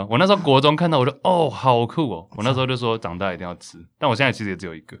力太高。我那时候国中看到，我就好酷哦！我那时候就说长大一定要刺，但我现在其实也只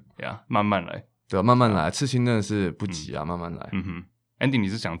有一个呀，慢慢来。对，慢慢来，刺青真的是不急啊，慢慢来。Andy， 你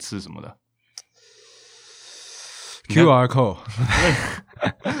是想刺什么的？QR code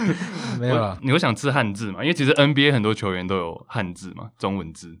没有啦，你会想刺汉字嘛？因为其实 NBA 很多球员都有汉字嘛，中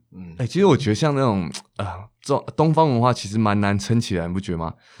文字。其实我觉得像那种东方文化其实蛮难撑起来，你不觉得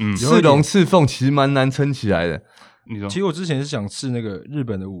吗？刺龙刺凤其实蛮难撑起来的。其实我之前是想刺那个日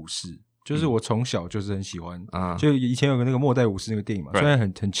本的武士，就是我从小就是很喜欢就以前有个那个末代武士那个电影嘛，虽然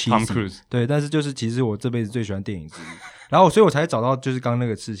很cheesy， 对，但是就是其实我这辈子最喜欢电影之一。然后所以我才找到就是刚刚那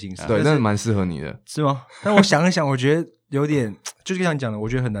个刺青师，对，那蛮适合你的，是吗？但我想一想，我觉得有点，就是像你讲的，我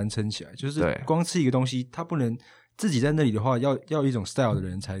觉得很难撑起来。就是光刺一个东西，它不能自己在那里的话，要一种 style 的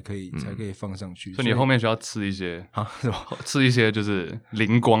人才可以放上去。所以你后面需要刺一些是吧？刺一些就是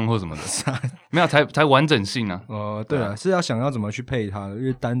灵光或什么的，没有才完整性啊。对啊，是要想要怎么去配它的，因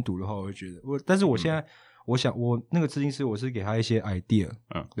为单独的话，我会觉得但是我现在我想我那个刺青师，我是给他一些 idea，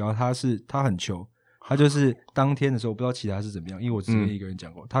然后他很穷。他就是当天的时候，我不知道其他是怎么样，因为我之前一个人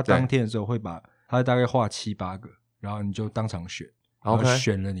讲过，他当天的时候会把他大概画7、8个，然后你就当场选，然后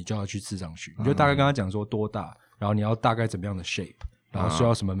选了你就要去刺上去，你就大概跟他讲说多大，然后你要大概怎么样的 shape， 然后需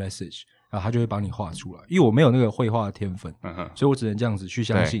要什么 message， 然后他就会帮你画出来。因为我没有那个绘画的天分，所以我只能这样子去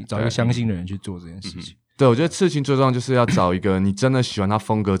相信，找一个相信的人去做这件事情。对，我觉得刺青最重要就是要找一个你真的喜欢他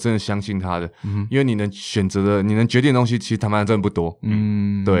风格，真的相信他的，因为你能选择的、你能决定的东西，其实他妈真的不多。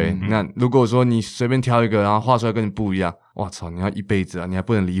对。那如果说你随便挑一个，然后画出来跟你不一样，哇操，你要一辈子啊，你还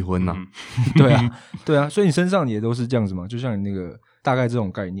不能离婚啊。对啊，所以你身上也都是这样子嘛，就像你那个大概这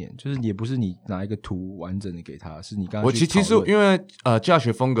种概念，就是也不是你拿一个图完整的给他，是你刚刚去讨论。其实因为教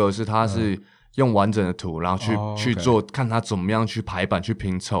学风格是他是。用完整的图，然后去做，看他怎么样去排版、去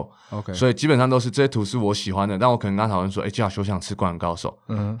拼凑。所以基本上都是这些图是我喜欢的，但我可能跟他讨论说，教学我想吃灌篮高手，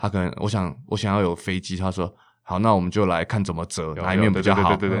他可能我想要有飞机，他说好，那我们就来看怎么折，哪一面比较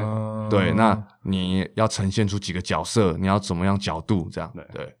好。对，那你要呈现出几个角色，你要怎么样角度这样。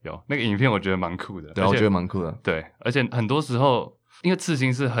对，有那个影片我觉得蛮酷的，对，我觉得蛮酷的。对，而且很多时候因为刺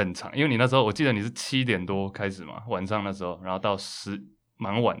青是很长，因为你那时候我记得你是7点多开始嘛，晚上那时候，然后到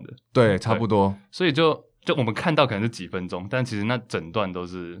蛮晚的，对，差不多。所以就我们看到可能是几分钟，但其实那整段都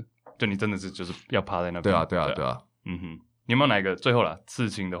是，就你真的是就是要趴在那边。对啊。你有没有哪一个最后啦刺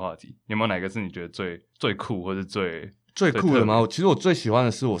青的话题？有没有哪一个是你觉得最酷或是最最酷的吗？其实我最喜欢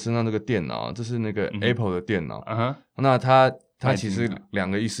的是我身上这个电脑，这是那个 Apple 的电脑。那它其实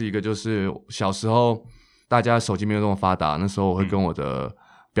2个意思，一个就是小时候大家手机没有那么发达，那时候我会跟我的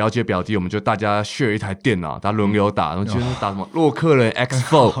表姐表弟，我们就大家 share 一台电脑，大家轮流打，然后就是打什么洛克人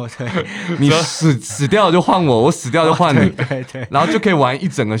X4，你死掉了就换我死掉就换你，对，然后就可以玩一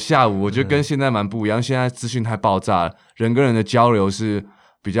整个下午。我觉得跟现在蛮不一样，现在资讯太爆炸了，人跟人的交流是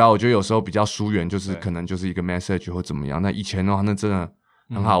比较，我觉得有时候比较疏远，就是可能就是一个 message 或怎么样。那以前的话，那真的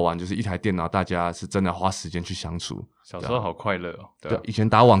很好玩，就是一台电脑，大家是真的花时间去相处。小时候好快乐哦。对，以前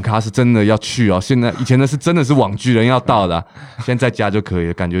打网咖是真的要去哦，现在以前的是真的是网剧人要到的，现在在家就可以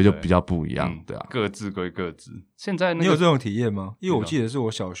了，感觉就比较不一样。对啊，各自归各自。现在你有这种体验吗？因为我记得是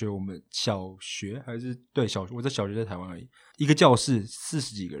我小学还是对小学，我在小学在台湾而已，一个教室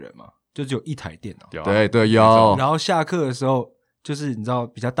40几个人嘛，就只有一台电脑。对对有。然后下课的时候，就是你知道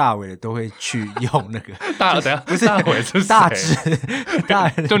比较大尾的都会去用那个等下不是大尾是谁？大只大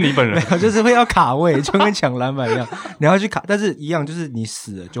就你本人没有，就是会要卡位，就跟抢篮板一样，你要去卡，但是一样就是你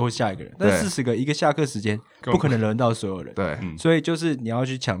死了就会下一个人，但是40个一个下课时间不可能轮到所有人，对，所以就是你要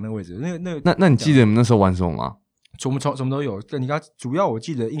去抢那个位置。那你记得你们那时候玩什么吗？我们什么都有，但你刚主要我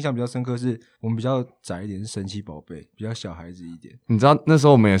记得印象比较深刻是我们比较窄一点，是神奇宝贝，比较小孩子一点。你知道那时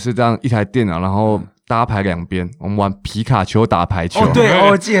候我们也是这样一台电脑，然后大家排2边，我们玩皮卡丘打排球。哦，对，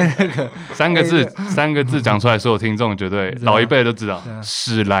我记得那个3个字讲出来，所有听众绝对老一辈都知道，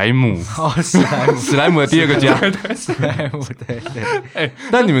史莱姆。哦，史莱姆的第2个家，史莱姆，对。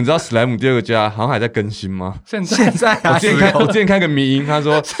但你们知道史莱姆第2个家好像还在更新吗？现在我之前看个迷因，他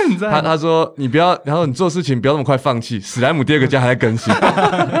说现在他说你不要，然后你做事情不要那么快放弃。史莱姆第2个家还在更新，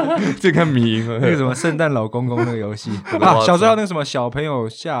之前看迷因那个什么圣诞老公公那个游戏啊，小时候那个什么小朋友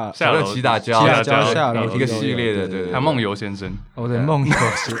下楼骑打跤下楼一个系列的，对，还有梦游先生。哦，对，梦游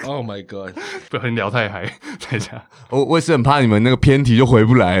先生 ，Oh my God， 不小心聊太嗨，在家。我也是很怕你们那个偏题就回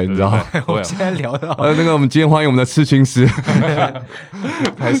不来了，你知道吗？我现在聊到那个，我们今天欢迎我们的刺青师，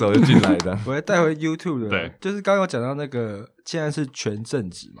拍手就进来的。我会带回 YouTube 的，对，就是刚刚讲到那个，现在是全正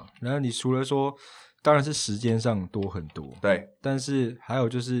职嘛，然后你除了说，当然是时间上多很多，对，但是还有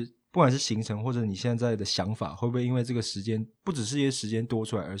就是，不管是行程或者你现在的想法，会不会因为这个时间，不只是一些时间多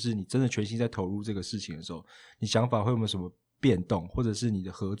出来，而是你真的全心在投入这个事情的时候，你想法会有没有什么变动，或者是你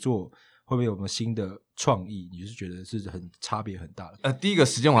的合作会不会有没有新的创意？你就是觉得是很差别很大的。第一个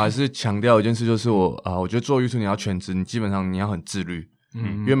时间我还是强调一件事，就是我觉得做 YouTube 你要全职，你基本上你要很自律，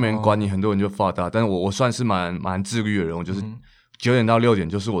因为没人管你，很多人就发达。但是我算是蛮自律的人，我就是9点到6点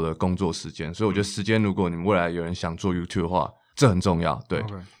就是我的工作时间，所以我觉得时间如果你们未来有人想做 YouTube 的话，这很重要，对。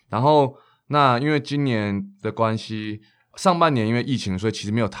Okay. 然后那因为今年的关系，上半年因为疫情，所以其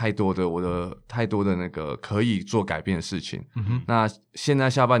实没有太多的那个可以做改变的事情。那现在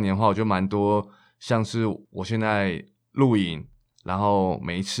下半年的话，我就蛮多，像是我现在录影，然后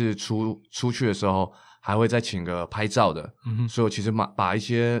每一次出去的时候，还会再请个拍照的。所以我其实把一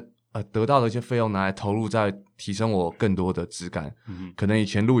些得到的一些费用拿来投入在提升我更多的质感。可能以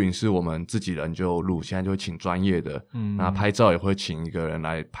前录影是我们自己人就录，现在就会请专业的。那拍照也会请一个人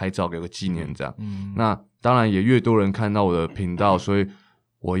来拍照给个纪念这样。那当然也越多人看到我的频道，所以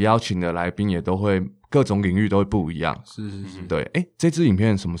我邀请的来宾也都会各种领域都会不一样。是，对。这支影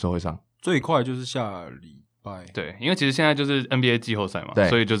片什么时候会上？最快就是下礼拜。对，因为其实现在就是 NBA 季后赛嘛，对，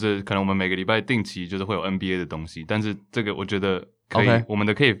所以就是可能我们每个礼拜定期就是会有 NBA 的东西，但是这个我觉得可以， Okay. 我们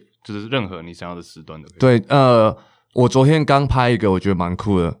的可以就是任何你想要的时段都可以。对，我昨天刚拍一个，我觉得蛮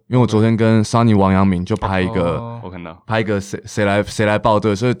酷的，因为我昨天跟 Sunny 王阳明就拍一个，我看到拍一个谁来报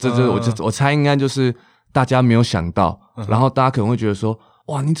队，所以这我猜应该就是大家没有想到，然后大家可能会觉得说，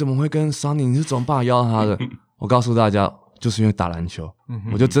哇，你怎么会跟 Sunny？ 你是怎么办法邀他的？我告诉大家，就是因为打篮球，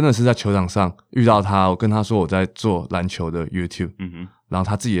我就真的是在球场上遇到他，我跟他说我在做篮球的 YouTube，然后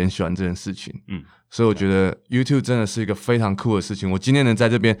他自己也很喜欢这件事情，所以我觉得 YouTube 真的是一个非常酷的事情。我今天能在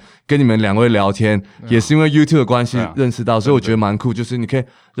这边跟你们2位聊天，也是因为 YouTube 的关系认识到，所以我觉得蛮酷，就是你可以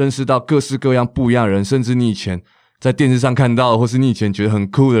认识到各式各样不一样的人，甚至你以前在电视上看到的，或是你以前觉得很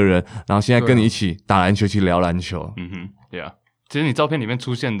酷的人，然后现在跟你一起打篮球，一起聊篮球。对啊，其实你照片里面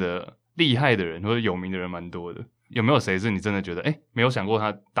出现的厉害的人或者有名的人蛮多的，有没有谁是你真的觉得没有想过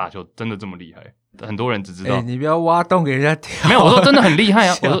他打球真的这么厉害？很多人只知道你不要挖洞给人家跳。没有，我说真的很厉害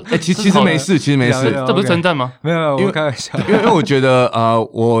啊！我说其实没事，这不是称赞吗？没有，我开玩笑。因为我觉得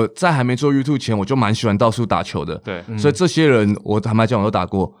我在还没做 YouTube 前，我就蛮喜欢到处打球的。对，所以这些人我坦白讲我都打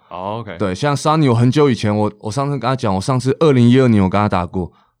过。OK。对，像 Sunny， 我很久以前我上次跟他讲，我上次2012年我跟他打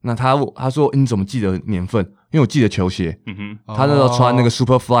过。那他说你怎么记得年份？因为我记得球鞋。他那时候穿那个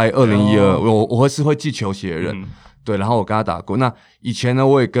Superfly 2012，我是会记球鞋的人。对，然后我跟他打过。那以前呢，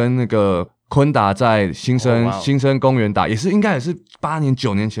我也跟那个昆达在新生公园打，应该也是8年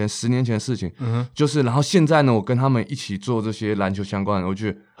9年前10年前的事情。就是然后现在呢，我跟他们一起做这些篮球相关的，我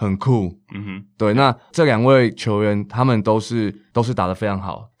觉得很酷。对，那这2位球员他们都是打得非常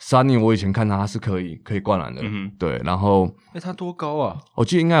好。Sunny 我以前看他是可以灌篮的。对，然后他多高啊？我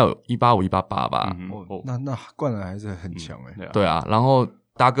记得应该有185、188吧。那灌篮还是很强对啊，然后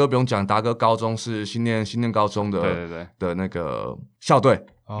达哥不用讲，达哥高中是新店高中的，对的那个校队。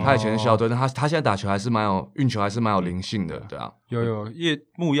他以前是校队，但他现在打球还是运球还是蛮有灵性的，对啊。有，因为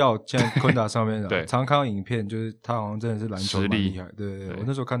木曜现在昆达上面对，常看到影片，就是他好像真的是篮球蛮厉害，对，我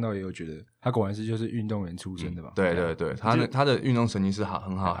那时候看到也有觉得他果然是就是运动员出身的吧。对，他的运动成绩是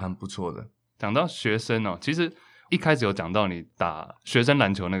很好，很不错的。讲到学生哦，其实一开始有讲到你打学生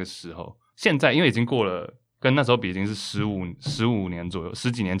篮球那个时候，现在因为已经过了，跟那时候比已经是15年左右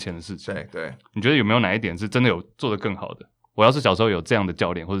，10几年前的事情。对，你觉得有没有哪一点是真的有做得更好的？我要是小时候有这样的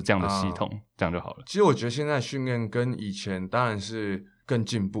教练或者这样的系统，这样就好了。其实我觉得现在训练跟以前当然是更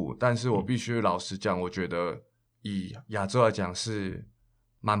进步，但是我必须老实讲，我觉得以亚洲来讲是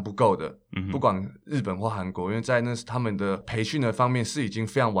蛮不够的。不管日本或韩国，因为在他们的培训的方面是已经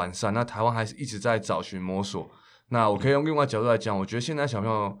非常完善，那台湾还是一直在找寻摸索。那我可以用另外角度来讲，我觉得现在小朋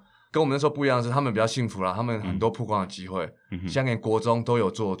友跟我们那时候不一样的是，他们比较幸福啦，他们很多曝光的机会，像连国中都有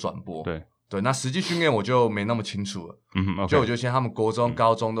做转播。对，那实际训练我就没那么清楚了。okay. 就我觉得现在他们国中、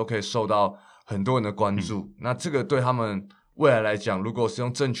高中都可以受到很多人的关注。那这个对他们未来来讲，如果是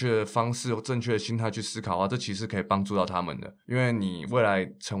用正确的方式、正确的心态去思考的话，这其实可以帮助到他们的。因为你未来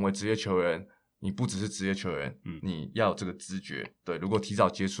成为职业球员，你不只是职业球员，你要有这个知觉。对，如果提早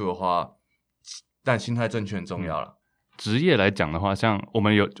接触的话，但心态正确很重要了。职业来讲的话，像我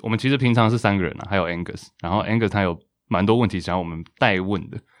们其实平常是3个人啊，还有 Angus， 然后 Angus 他有蛮多问题想要我们代问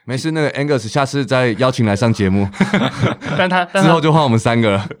的。没事，那个 Angus 下次再邀请来上节目，但他之后就换我们3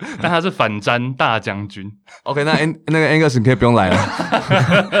个了。但他是反战大将军。OK， 那个 Angus 你可以不用来了。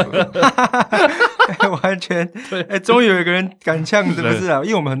完全对，终于有一个人敢呛，是不是啊？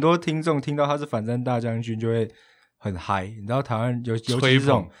因为我们很多听众听到他是反战大将军，就会很嗨。你知道台湾尤其是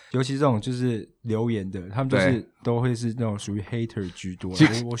这种就是留言的，他们就是都会是那种属于 hater 居多。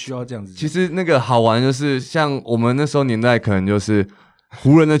我需要这样子。其实那个好玩就是像我们那时候年代，可能就是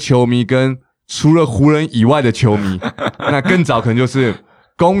湖人的球迷跟除了湖人以外的球迷，那更早可能就是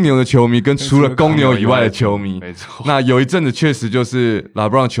公牛的球迷跟除了公牛以外的球迷。没错。那有一阵子确实就是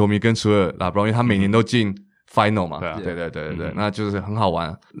LeBron 球迷跟除了 LeBron， 因为他每年都进 Final 嘛。对，那就是很好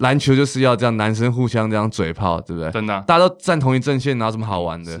玩。篮球就是要这样，男生互相这样嘴炮，对不对？真的，大家都站同一阵线，哪有什么好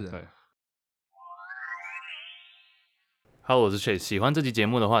玩的？对。Hello， 我是 Chase。喜欢这期节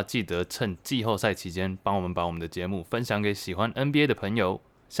目的话，记得趁季后赛期间帮我们把我们的节目分享给喜欢 NBA 的朋友。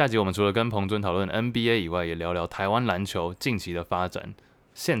下集我们除了跟彭尊讨论 NBA 以外，也聊聊台湾篮球近期的发展、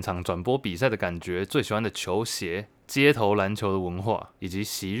现场转播比赛的感觉、最喜欢的球鞋、街头篮球的文化，以及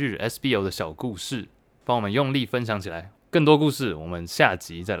昔日 SBO 的小故事，帮我们用力分享起来。更多故事我们下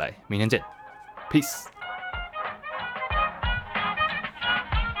集再来，明天见 ，Peace。